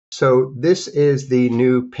So this is the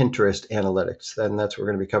new Pinterest analytics, and that's what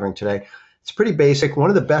we're going to be covering today. It's pretty basic.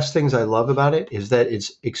 One of the best things I love about it is that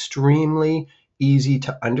it's extremely easy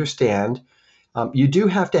to understand. You do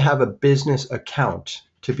have to have a business account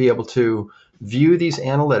to be able to view these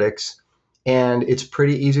analytics, and it's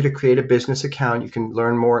pretty easy to create a business account. You can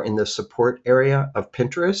learn more in the support area of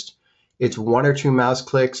Pinterest. It's one or two mouse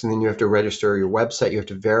clicks, and then you have to register your website. You have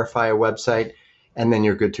to verify a website, and then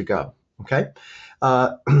you're good to go. Okay.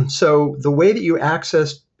 So the way that you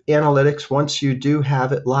access analytics once you do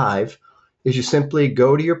have it live is you simply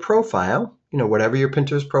go to your profile, whatever your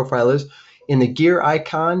Pinterest profile is. In the gear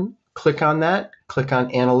icon, click on that, click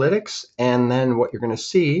on analytics, and then what you're going to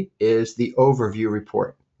see is the overview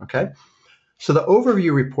report. Okay. So the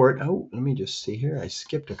overview report, let me just see here. I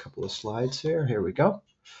skipped a couple of slides here. Here we go.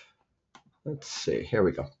 Let's see. Here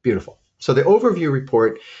we go. Beautiful. So the overview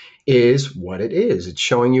report is what it is. It's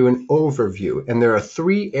showing you an overview. And there are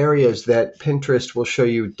three areas that Pinterest will show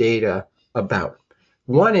you data about.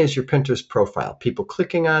 One is your Pinterest profile, people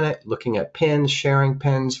clicking on it, looking at pins, sharing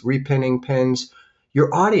pins, repinning pins,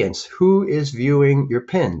 your audience, who is viewing your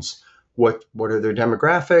pins, what are their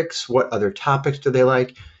demographics, what other topics do they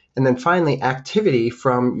like, and then finally activity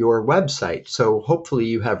from your website. So hopefully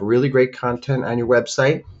you have really great content on your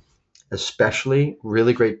website, especially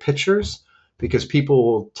really great pictures, because people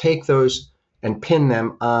will take those and pin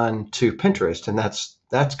them onto Pinterest. And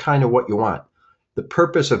that's kind of what you want. The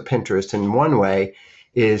purpose of Pinterest in one way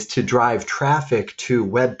is to drive traffic to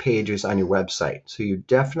web pages on your website. So you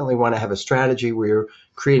definitely want to have a strategy where you're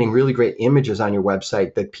creating really great images on your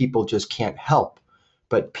website that people just can't help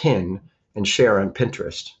but pin and share on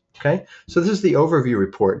Pinterest. Okay, so this is the overview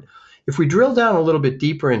report. If we drill down a little bit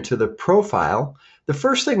deeper into the profile, the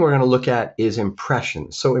first thing we're going to look at is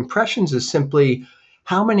impressions. So impressions is simply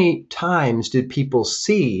how many times did people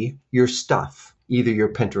see your stuff, either your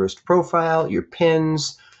Pinterest profile, your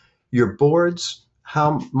pins, your boards,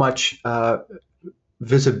 how much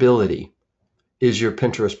visibility is your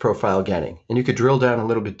Pinterest profile getting? And you could drill down a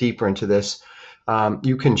little bit deeper into this.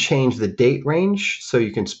 You can change the date range, so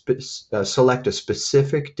you can select a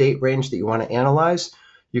specific date range that you want to analyze.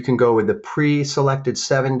 You can go with the pre-selected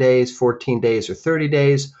 7 days, 14 days, or 30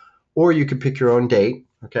 days, or you can pick your own date.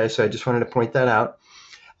 Okay, so I just wanted to point that out.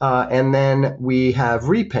 And then we have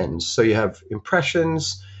repins. So you have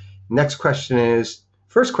impressions. First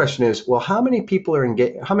question is, well, how many people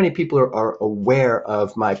are aware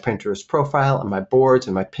of my Pinterest profile and my boards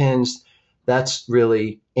and my pins? That's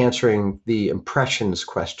really answering the impressions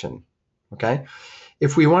question. Okay,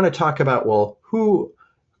 if we want to talk about, well,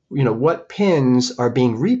 what pins are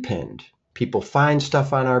being repinned? People find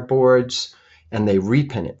stuff on our boards and they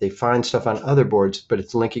repin it. They find stuff on other boards, but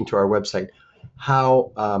it's linking to our website.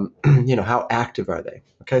 How active are they?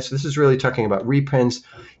 Okay, so this is really talking about repins,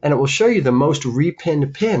 and it will show you the most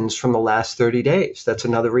repinned pins from the last 30 days. That's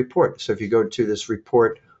another report. So if you go to this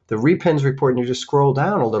report, the repins report, and you just scroll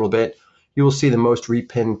down a little bit, you will see the most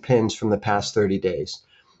repinned pins from the past 30 days.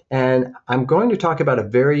 And I'm going to talk about a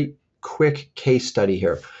very quick case study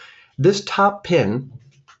here. This top pin,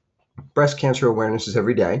 breast cancer awareness is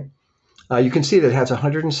every day. You can see that it has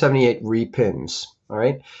 178 repins. All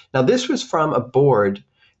right. Now this was from a board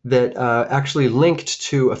that actually linked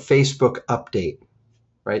to a Facebook update.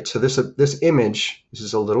 Right. So this image, this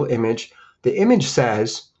is a little image. The image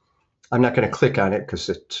says, I'm not going to click on it because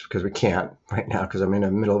we can't right now because I'm in the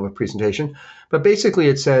middle of a presentation. But basically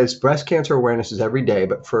it says breast cancer awareness is every day,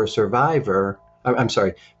 but for a survivor, I'm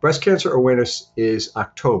sorry, breast cancer awareness is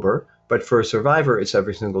October, but for a survivor, it's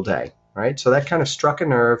every single day, right? So that kind of struck a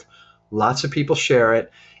nerve. Lots of people share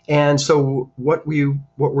it. And so what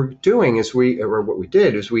we're doing is we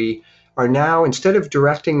are now, instead of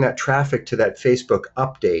directing that traffic to that Facebook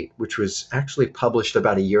update, which was actually published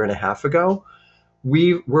about 1.5 years ago,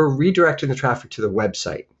 we're redirecting the traffic to the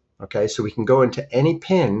website. Okay, so we can go into any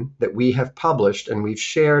pin that we have published and we've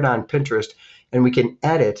shared on Pinterest, and we can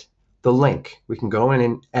edit the link. We can go in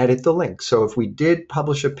and edit the link. So if we did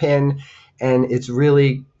publish a pin and it's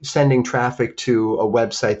really sending traffic to a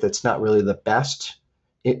website that's not really the best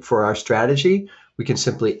for our strategy, we can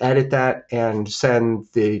simply edit that and send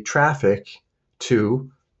the traffic to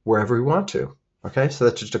wherever we want to. Okay, so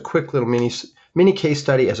that's just a quick little mini case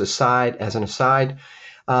study as an aside.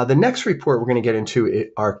 The next report we're going to get into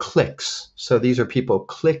are clicks. So these are people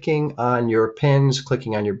clicking on your pins,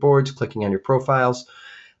 clicking on your boards, clicking on your profiles.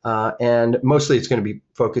 And mostly it's going to be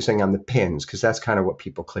focusing on the pins because that's kind of what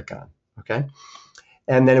people click on. Okay.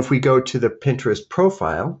 And then if we go to the Pinterest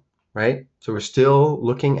profile, right? So we're still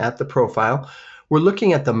looking at the profile. We're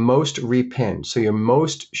looking at the most repinned. So your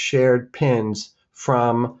most shared pins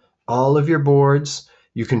from all of your boards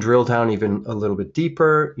You can drill down even a little bit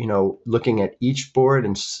deeper, looking at each board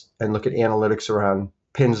and look at analytics around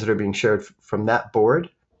pins that are being shared from that board,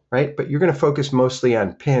 right? But you're going to focus mostly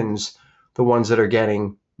on pins, the ones that are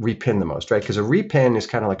getting repinned the most, right? Because a repin is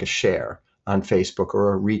kind of like a share on Facebook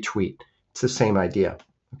or a retweet. It's the same idea,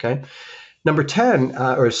 okay? Number 10,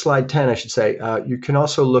 or slide 10, I should say, you can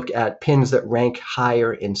also look at pins that rank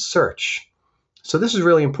higher in search. So this is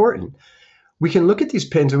really important. We can look at these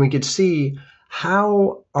pins and we can see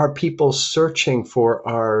how are people searching for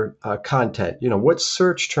our content. What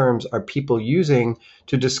search terms are people using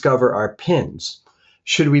to discover our pins?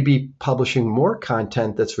 Should we be publishing more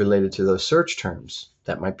content that's related to those search terms?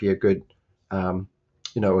 That might be a good thing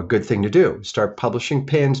to do. Start publishing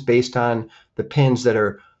pins based on the pins that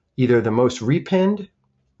are either the most repinned,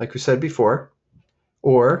 like we said before,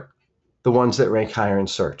 or the ones that rank higher in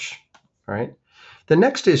search. All right. The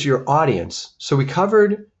next is your audience. So we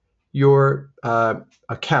covered your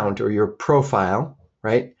account or your profile,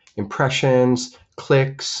 right? Impressions,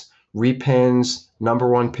 clicks, repins, number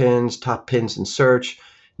one pins, top pins in search.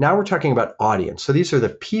 Now we're talking about audience. So these are the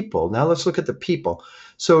people. Now let's look at the people.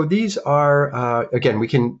 So these are, again, we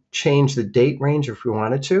can change the date range if we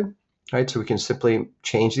wanted to, right? So we can simply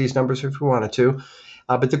change these numbers if we wanted to.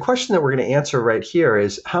 But the question that we're going to answer right here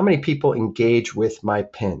is how many people engage with my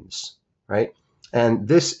pins, right? And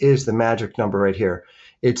this is the magic number right here.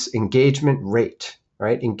 It's engagement rate,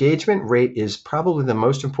 right? Engagement rate is probably the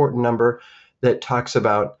most important number that talks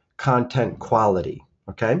about content quality,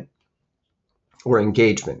 okay? Or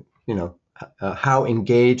engagement, how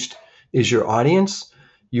engaged is your audience?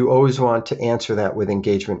 You always want to answer that with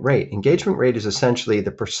engagement rate. Engagement rate is essentially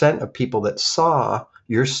the percent of people that saw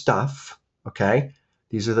your stuff, okay?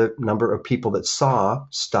 These are the number of people that saw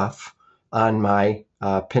stuff on my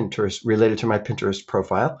Pinterest, related to my Pinterest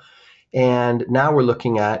profile. And now we're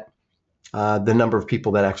looking at the number of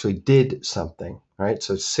people that actually did something, right?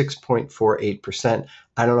 So 6.48%.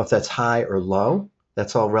 I don't know if that's high or low.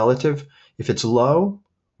 That's all relative. If it's low,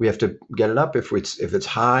 we have to get it up. If it's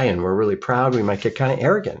high and we're really proud, we might get kind of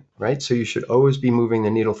arrogant, right? So you should always be moving the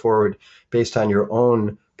needle forward based on your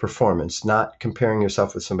own performance, not comparing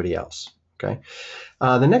yourself with somebody else, okay?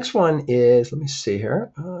 The next one is, let me see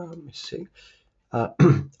here.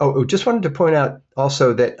 Just wanted to point out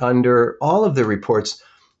also that under all of the reports,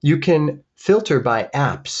 you can filter by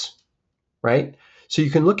apps, right? So you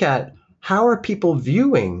can look at how are people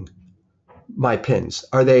viewing my pins?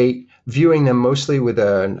 Are they viewing them mostly with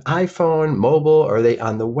an iPhone, mobile, or are they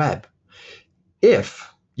on the web?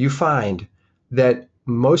 If you find that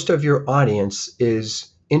most of your audience is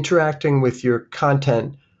interacting with your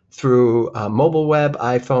content through mobile web,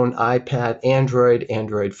 iPhone, iPad,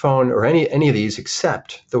 Android phone, or any of these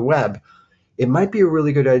except the web, it might be a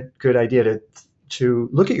really good idea to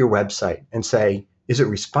look at your website and say, is it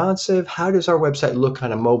responsive? How does our website look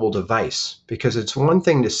on a mobile device? Because it's one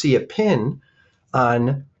thing to see a pin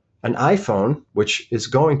on an iPhone, which is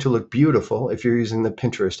going to look beautiful if you're using the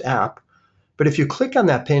Pinterest app. But if you click on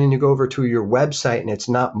that pin and you go over to your website and it's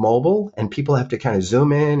not mobile and people have to kind of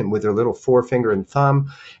zoom in and with their little forefinger and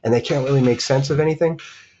thumb and they can't really make sense of anything,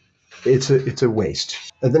 it's a waste.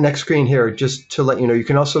 The next screen here, just to let you know, you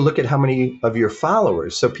can also look at how many of your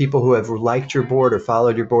followers, so people who have liked your board or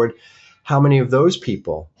followed your board, how many of those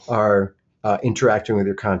people are interacting with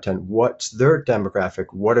your content? What's their demographic?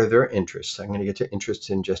 What are their interests? I'm going to get to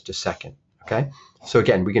interests in just a second, okay? So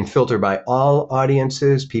again, we can filter by all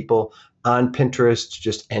audiences, people on Pinterest,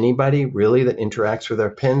 just anybody really that interacts with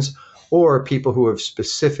our pins, or people who have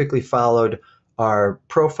specifically followed our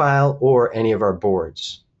profile or any of our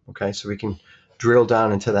boards. Okay, so we can drill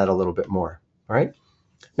down into that a little bit more. All right.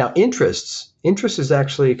 Now, interest is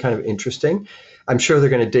actually kind of interesting. I'm sure they're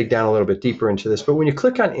going to dig down a little bit deeper into this, but when you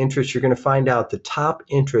click on interest, you're going to find out the top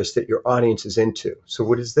interest that your audience is into. So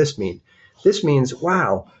what does this mean? This means,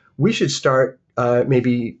 wow, we should start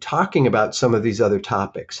maybe talking about some of these other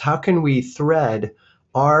topics. How can we thread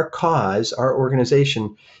our cause, our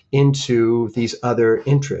organization, into these other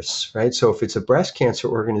interests, right? So if it's a breast cancer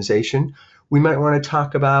organization, we might want to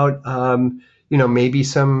talk about, maybe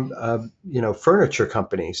some, furniture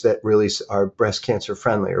companies that really are breast cancer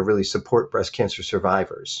friendly or really support breast cancer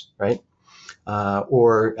survivors, right?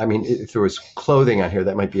 If there was clothing on here,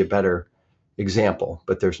 that might be a better example,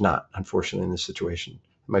 but there's not, unfortunately, in this situation.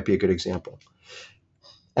 It might be a good example.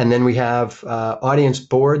 And then we have audience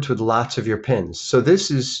boards with lots of your pins. So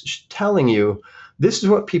this is telling you, this is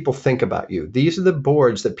what people think about you. These are the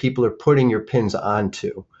boards that people are putting your pins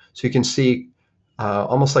onto. So you can see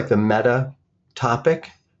almost like the meta topic.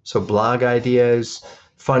 So blog ideas,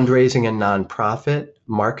 Fundraising and nonprofit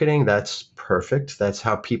marketing, that's perfect. That's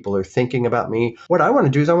how people are thinking about me. What I want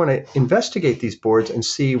to do is I want to investigate these boards and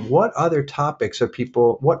see what other topics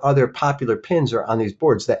what other popular pins are on these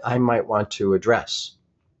boards that I might want to address.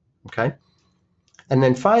 Okay. And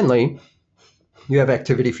then finally, you have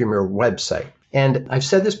activity from your website. And I've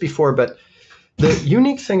said this before, but the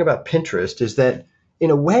unique thing about Pinterest is that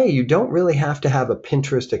in a way, you don't really have to have a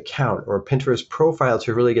Pinterest account or a Pinterest profile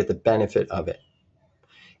to really get the benefit of it.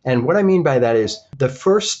 And what I mean by that is the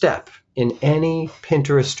first step in any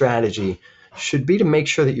Pinterest strategy should be to make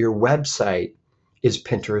sure that your website is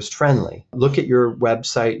Pinterest friendly. Look at your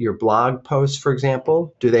website, your blog posts, for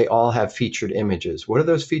example. Do they all have featured images? What do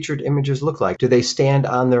those featured images look like? Do they stand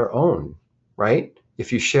on their own, right?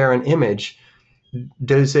 If you share an image,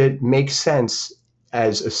 does it make sense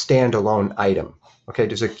as a standalone item? Okay,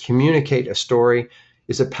 does it communicate a story?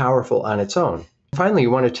 Is it powerful on its own? Finally,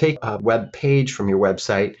 you want to take a web page from your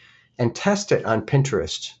website and test it on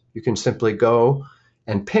Pinterest. You can simply go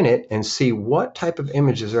and pin it and see what type of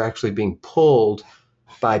images are actually being pulled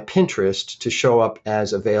by Pinterest to show up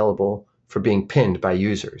as available for being pinned by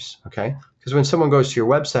users, okay? Because when someone goes to your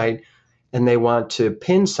website and they want to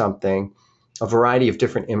pin something, a variety of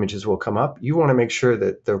different images will come up. You want to make sure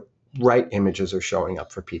that the right images are showing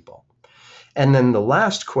up for people. And then the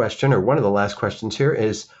last question, or one of the last questions here,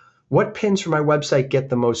 is what pins from my website get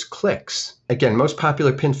the most clicks? Again, most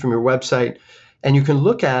popular pins from your website. And you can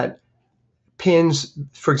look at pins,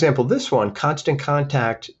 for example, this one, Constant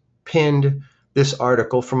Contact pinned this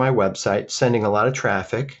article from my website, sending a lot of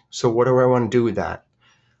traffic. So what do I want to do with that?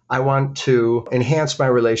 I want to enhance my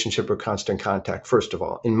relationship with Constant Contact, first of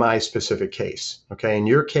all, in my specific case. Okay, in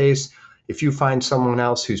your case, if you find someone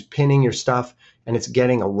else who's pinning your stuff and it's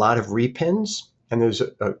getting a lot of repins, and there's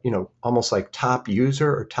a almost like top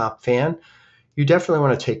user or top fan, you definitely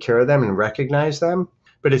want to take care of them and recognize them.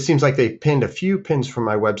 But it seems like they pinned a few pins from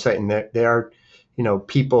my website, and they are,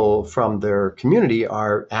 people from their community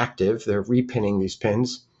are active. They're repinning these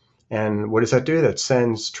pins. And what does that do? That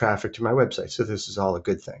sends traffic to my website. So this is all a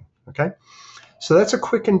good thing. Okay. So that's a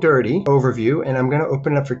quick and dirty overview, and I'm going to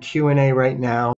open it up for Q&A right now.